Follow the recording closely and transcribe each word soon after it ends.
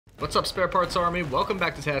What's up, Spare Parts Army? Welcome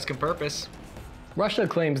back to Task and Purpose. Russia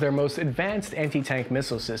claims their most advanced anti-tank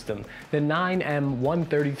missile system, the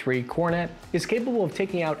 9M133 Kornet, is capable of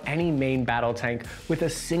taking out any main battle tank with a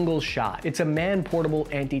single shot. It's a man-portable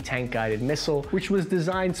anti-tank guided missile, which was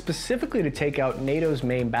designed specifically to take out NATO's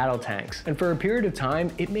main battle tanks. And for a period of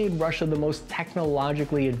time, it made Russia the most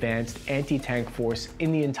technologically advanced anti-tank force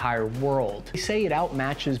in the entire world. They say it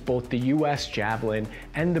outmatches both the US Javelin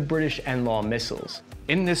and the British NLAW missiles.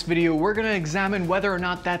 In this video, we're going to examine whether or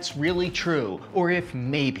not that's really true, or if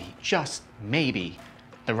maybe, just maybe,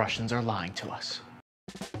 the Russians are lying to us.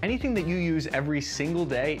 Anything that you use every single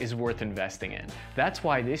day is worth investing in. That's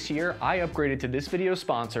why this year I upgraded to this video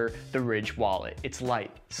sponsor, the Ridge wallet. It's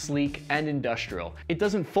light, sleek, and industrial. It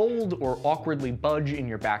doesn't fold or awkwardly budge in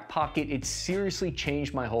your back pocket. It seriously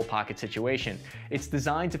changed my whole pocket situation. It's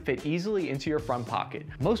designed to fit easily into your front pocket.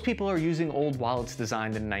 Most people are using old wallets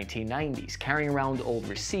designed in the 1990s, carrying around old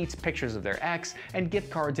receipts, pictures of their ex, and gift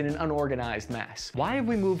cards in an unorganized mess. Why have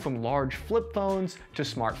we moved from large flip phones to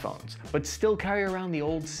smartphones, but still carry around the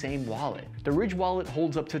old same wallet? The Ridge wallet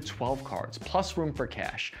holds up to 12 cards, plus room for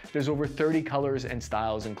cash. There's over 30 colors and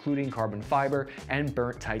styles, including carbon fiber and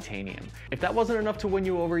burnt titanium. If that wasn't enough to win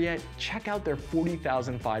you over yet, check out their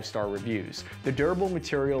 40,000 5-star reviews. The durable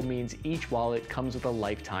material means each wallet comes with a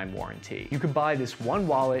lifetime warranty. You could buy this one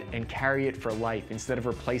wallet and carry it for life instead of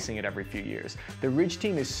replacing it every few years. The Ridge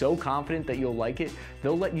team is so confident that you'll like it,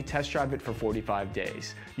 they'll let you test drive it for 45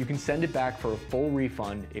 days. You can send it back for a full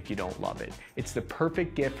refund if you don't love it. It's the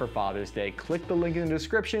perfect gift for Father's Day. Click the link in the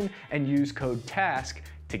description and use code TASK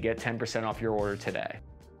to get 10% off your order today.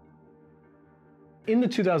 In the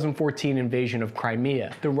 2014 invasion of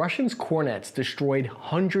Crimea, the Russians' Kornets destroyed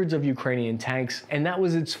hundreds of Ukrainian tanks, and that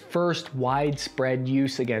was its first widespread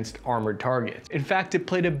use against armored targets. In fact, it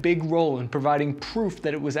played a big role in providing proof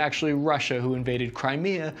that it was actually Russia who invaded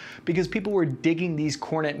Crimea, because people were digging these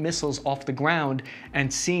Kornet missiles off the ground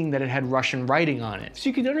and seeing that it had Russian writing on it. So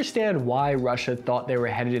you can understand why Russia thought they were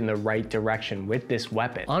headed in the right direction with this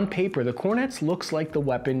weapon. On paper, the Kornets looks like the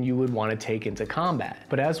weapon you would want to take into combat.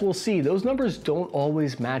 But as we'll see, those numbers don't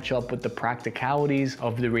always match up with the practicalities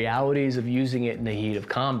of the realities of using it in the heat of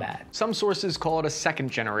combat. Some sources call it a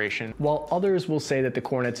second generation, while others will say that the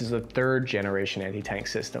Kornets is a third generation anti-tank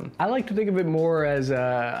system. I like to think of it more as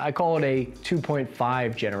I call it a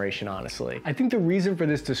 2.5 generation, honestly. I think the reason for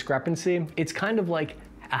this discrepancy, it's kind of like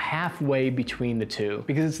a halfway between the two,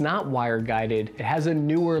 because it's not wire guided, it has a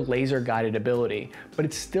newer laser guided ability, but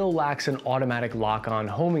it still lacks an automatic lock-on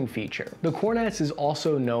homing feature. The Kornets is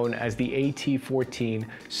also known as the AT-14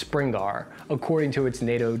 Springar, according to its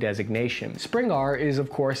NATO designation. Springar is, of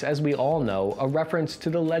course, as we all know, a reference to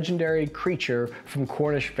the legendary creature from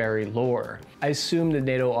Cornish fairy lore. I assume the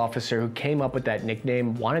NATO officer who came up with that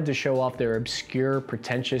nickname wanted to show off their obscure,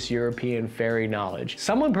 pretentious European fairy knowledge.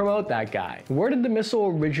 Someone promote that guy. Where did the missile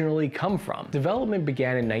originally come from? Development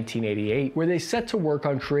began in 1988, where they set to work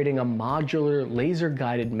on creating a modular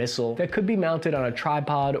laser-guided missile that could be mounted on a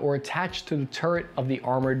tripod or attached to the turret of the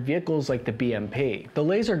armored vehicles like the BMP. The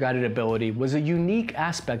laser-guided ability was a unique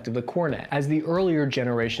aspect of the Kornet, as the earlier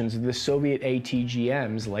generations of the Soviet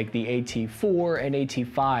ATGMs like the AT-4 and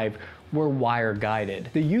AT-5 were wire guided.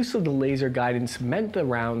 The use of the laser guidance meant the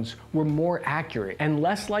rounds were more accurate and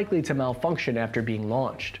less likely to malfunction after being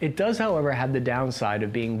launched. It does, however, have the downside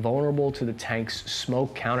of being vulnerable to the tank's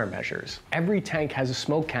smoke countermeasures. Every tank has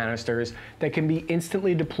smoke canisters that can be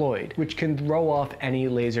instantly deployed, which can throw off any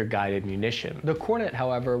laser guided munition. The Kornet,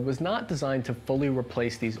 however, was not designed to fully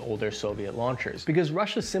replace these older Soviet launchers, because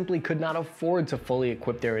Russia simply could not afford to fully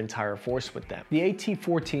equip their entire force with them. The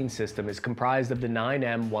AT-14 system is comprised of the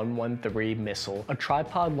 9M113 missile, a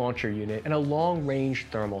tripod launcher unit, and a long-range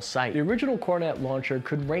thermal sight. The original Kornet launcher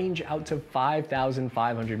could range out to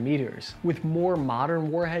 5,500 meters, with more modern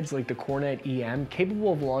warheads like the Kornet EM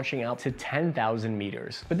capable of launching out to 10,000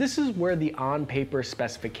 meters. But this is where the on-paper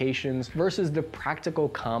specifications versus the practical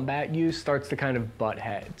combat use starts to kind of butt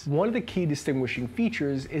heads. One of the key distinguishing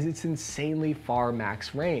features is its insanely far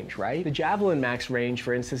max range, right? The Javelin max range,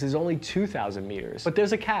 for instance, is only 2,000 meters. But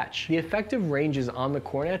there's a catch. The effective ranges on the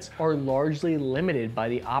Kornets are largely limited by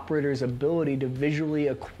the operator's ability to visually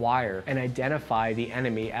acquire and identify the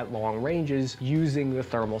enemy at long ranges using the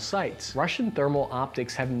thermal sights. Russian thermal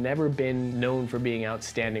optics have never been known for being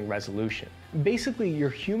outstanding resolution. Basically, your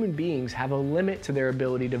human beings have a limit to their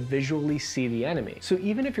ability to visually see the enemy. So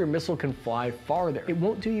even if your missile can fly farther, it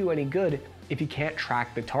won't do you any good if you can't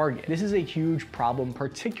track the target. This is a huge problem,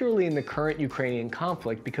 particularly in the current Ukrainian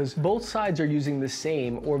conflict, because both sides are using the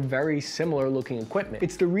same or very similar looking equipment.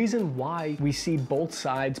 It's the reason why we see both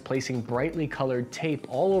sides placing brightly colored tape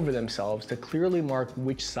all over themselves to clearly mark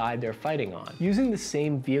which side they're fighting on. Using the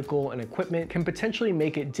same vehicle and equipment can potentially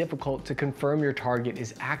make it difficult to confirm your target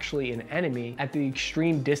is actually an enemy at the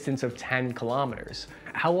extreme distance of 10 kilometers.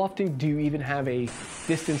 How often do you even have a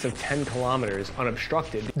distance of 10 kilometers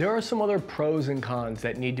unobstructed? There are some other pros and cons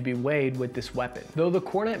that need to be weighed with this weapon. Though the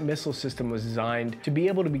Kornet missile system was designed to be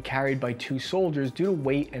able to be carried by 2 soldiers, due to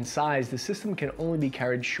weight and size, the system can only be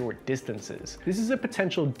carried short distances. This is a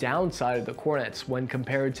potential downside of the Kornets when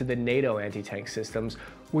compared to the NATO anti-tank systems,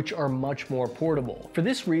 which are much more portable. For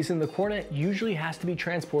this reason, the Kornet usually has to be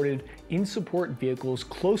transported in support vehicles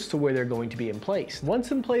close to where they're going to be emplaced.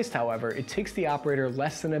 Once emplaced, however, it takes the operator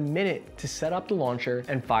less than a minute to set up the launcher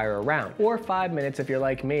and fire a round, or 5 minutes if you're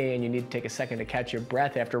like me and you need to take a second to catch your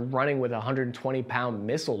breath after running with a 120-pound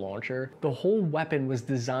missile launcher. The whole weapon was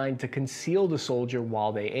designed to conceal the soldier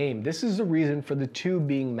while they aim. This is the reason for the tube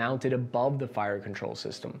being mounted above the fire control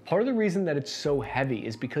system. Part of the reason that it's so heavy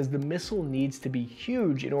is because the missile needs to be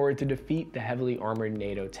huge in order to defeat the heavily armored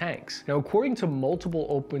NATO tanks. Now, according to multiple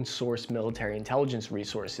open source military intelligence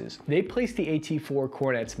resources, they place the AT-4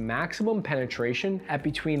 Kornet's maximum penetration at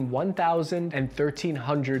between 1,000 and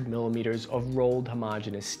 1,300 millimeters of rolled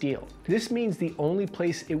homogeneous steel. This means the only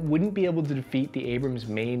place it wouldn't be able to defeat the Abrams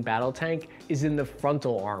main battle tank is in the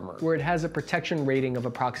frontal armor, where it has a protection rating of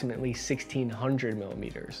approximately 1,600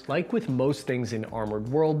 millimeters. Like with most things in Armored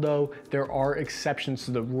World though, there are exceptions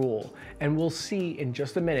to the rule, and we'll see in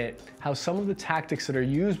just a minute how some of the tactics that are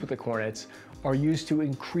used with the Kornets are used to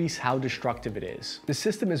increase how destructive it is. The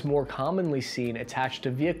system is more commonly seen attached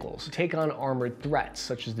to vehicles to take on armored threats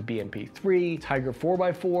such as the BMP-3, Tiger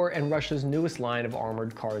 4x4, and Russia's newest line of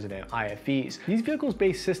armored cars and IFVs. These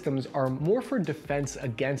vehicles-based systems are more for defense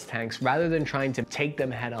against tanks rather than trying to take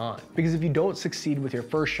them head on. Because if you don't succeed with your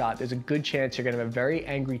first shot, there's a good chance you're gonna have a very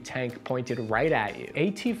angry tank pointed right at you.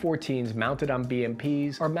 AT-14s mounted on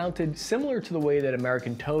BMPs are mounted similar to the way that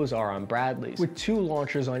American TOWs are on Bradleys, with 2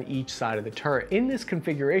 launchers on each side of the turret. In this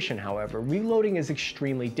configuration, however, reloading is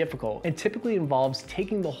extremely difficult and typically involves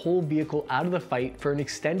taking the whole vehicle out of the fight for an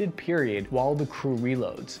extended period while the crew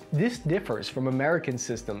reloads. This differs from American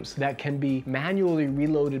systems that can be manually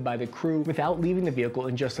reloaded by the crew without leaving the vehicle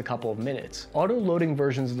in just a couple of minutes. Auto-loading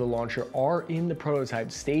versions of the launcher are in the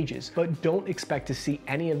prototype stages, but don't expect to see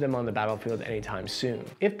any of them on the battlefield anytime soon.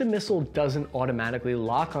 If the missile doesn't automatically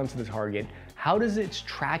lock onto the target, how does its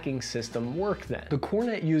tracking system work then? The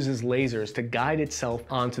Kornet uses lasers to guide itself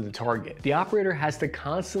onto the target. The operator has to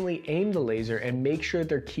constantly aim the laser and make sure that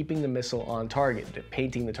they're keeping the missile on target,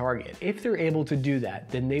 painting the target. If they're able to do that,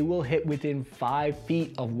 then they will hit within 5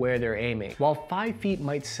 feet of where they're aiming. While 5 feet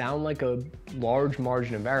might sound like a large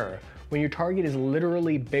margin of error, when your target is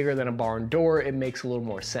literally bigger than a barn door, it makes a little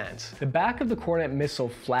more sense. The back of the Kornet missile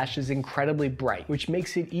flashes incredibly bright, which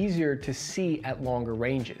makes it easier to see at longer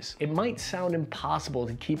ranges. It might sound impossible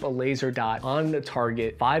to keep a laser dot on the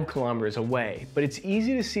target 5 kilometers away, but it's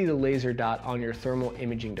easy to see the laser dot on your thermal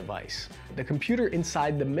imaging device. The computer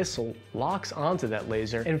inside the missile locks onto that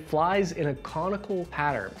laser and flies in a conical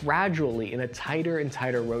pattern, gradually in a tighter and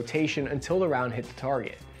tighter rotation until the round hits the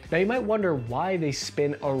target. Now you might wonder why they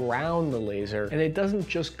spin around the laser and it doesn't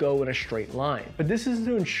just go in a straight line. But this is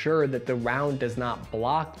to ensure that the round does not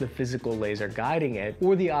block the physical laser guiding it,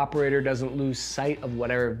 or the operator doesn't lose sight of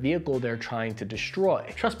whatever vehicle they're trying to destroy.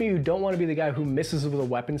 Trust me, you don't want to be the guy who misses with a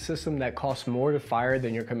weapon system that costs more to fire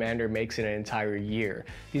than your commander makes in an entire year.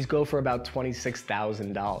 These go for about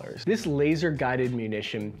 $26,000. This laser guided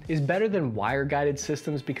munition is better than wire guided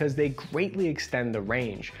systems because they greatly extend the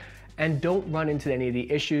range and don't run into any of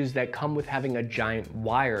the issues that come with having a giant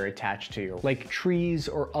wire attached to you, like trees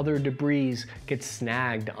or other debris get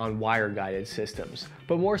snagged on wire-guided systems.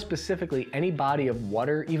 But more specifically, any body of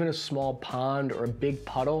water, even a small pond or a big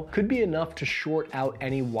puddle, could be enough to short out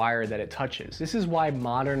any wire that it touches. This is why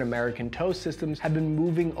modern American tow systems have been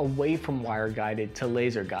moving away from wire-guided to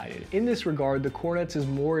laser-guided. In this regard, the Kornets is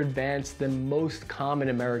more advanced than most common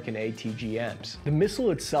American ATGMs. The missile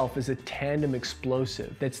itself is a tandem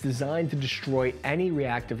explosive that's designed to destroy any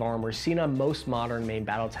reactive armor seen on most modern main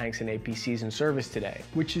battle tanks and APCs in service today,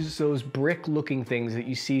 which is those brick-looking things that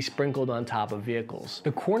you see sprinkled on top of vehicles.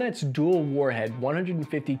 The Kornet's dual warhead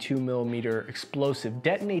 152mm explosive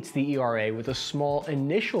detonates the ERA with a small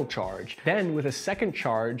initial charge, then with a second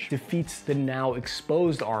charge defeats the now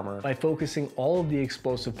exposed armor by focusing all of the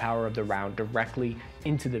explosive power of the round directly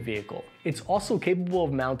into the vehicle. It's also capable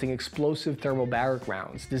of mounting explosive thermobaric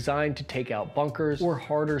rounds designed to take out bunkers or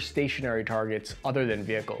harder stationary targets other than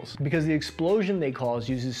vehicles. Because the explosion they cause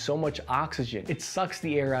uses so much oxygen, it sucks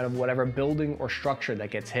the air out of whatever building or structure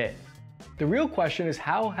that gets hit. The real question is,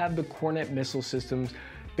 how have the Kornet missile systems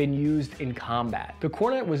been used in combat? The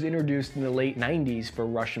Kornet was introduced in the late 90s for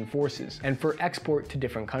Russian forces and for export to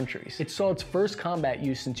different countries. It saw its first combat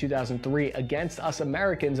use in 2003 against us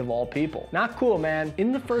Americans of all people. Not cool, man.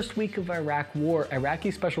 In the first week of Iraq war, Iraqi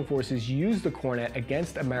special forces used the Kornet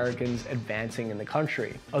against Americans advancing in the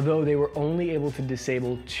country, although they were only able to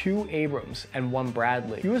disable 2 Abrams and 1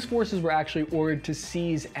 Bradley. US forces were actually ordered to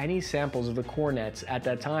seize any samples of the Kornets at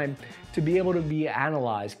that time to be able to be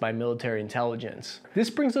analyzed by military intelligence. This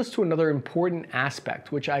brings us to another important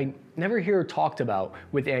aspect, which I never hear talked about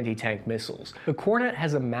with anti-tank missiles. The Kornet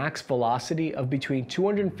has a max velocity of between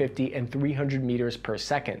 250 and 300 meters per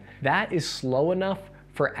second. That is slow enough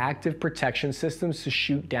for active protection systems to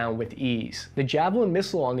shoot down with ease. The Javelin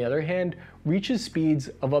missile, on the other hand, reaches speeds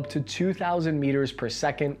of up to 2,000 meters per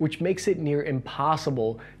second, which makes it near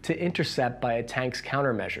impossible to intercept by a tank's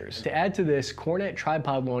countermeasures. To add to this, Kornet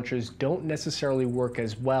tripod launchers don't necessarily work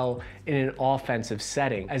as well in an offensive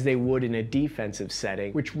setting as they would in a defensive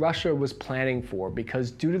setting, which Russia was planning for because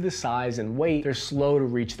due to the size and weight, they're slow to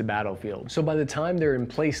reach the battlefield. So by the time they're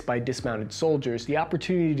emplaced by dismounted soldiers, the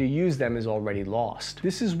opportunity to use them is already lost.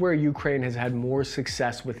 This is where Ukraine has had more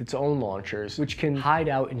success with its own launchers, which can hide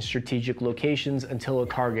out in strategic locations until a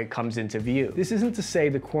target comes into view. This isn't to say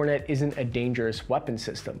the Kornet isn't a dangerous weapon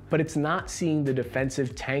system, but it's not seeing the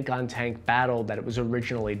defensive tank-on-tank battle that it was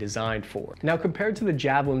originally designed for. Now, compared to the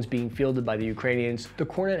Javelins being fielded by the Ukrainians, the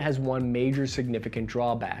Kornet has one major significant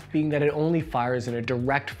drawback, being that it only fires in a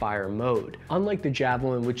direct fire mode, unlike the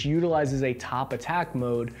Javelin, which utilizes a top attack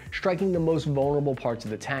mode, striking the most vulnerable parts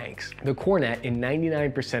of the tanks. The Kornet, in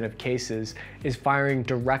 99% of cases, is firing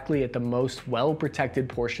directly at the most well-protected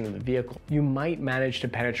portion of the vehicle. You might manage to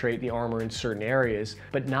penetrate the armor in certain areas,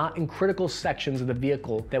 but not in critical sections of the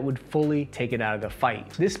vehicle that would fully take it out of the fight.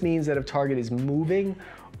 This means that if target is moving,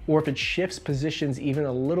 or if it shifts positions even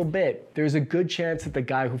a little bit, there's a good chance that the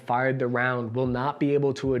guy who fired the round will not be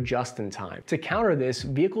able to adjust in time. To counter this,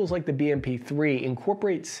 vehicles like the BMP-3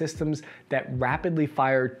 incorporate systems that rapidly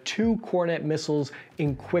fire 2 Kornet missiles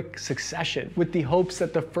in quick succession, with the hopes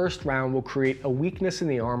that the first round will create a weakness in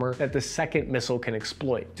the armor that the second missile can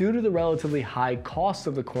exploit. Due to the relatively high cost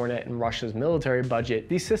of the Kornet in Russia's military budget,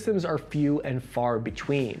 these systems are few and far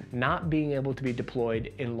between, not being able to be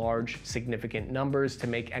deployed in large, significant numbers to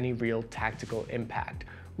make any real tactical impact.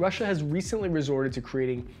 Russia has recently resorted to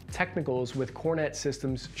creating technicals with Kornet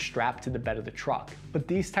systems strapped to the bed of the truck. But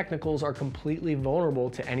these technicals are completely vulnerable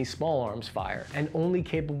to any small arms fire and only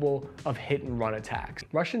capable of hit and run attacks.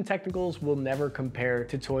 Russian technicals will never compare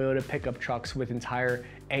to Toyota pickup trucks with entire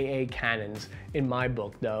AA cannons, in my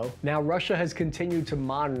book though. Now, Russia has continued to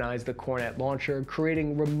modernize the Kornet launcher,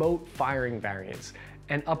 creating remote firing variants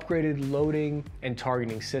and upgraded loading and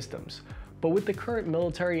targeting systems. But with the current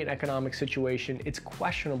military and economic situation, it's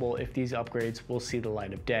questionable if these upgrades will see the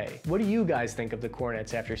light of day. What do you guys think of the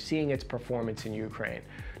Kornets after seeing its performance in Ukraine?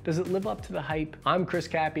 Does it live up to the hype? I'm Chris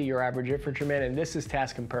Cappy, your average infantryman, and this is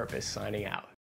Task and Purpose, signing out.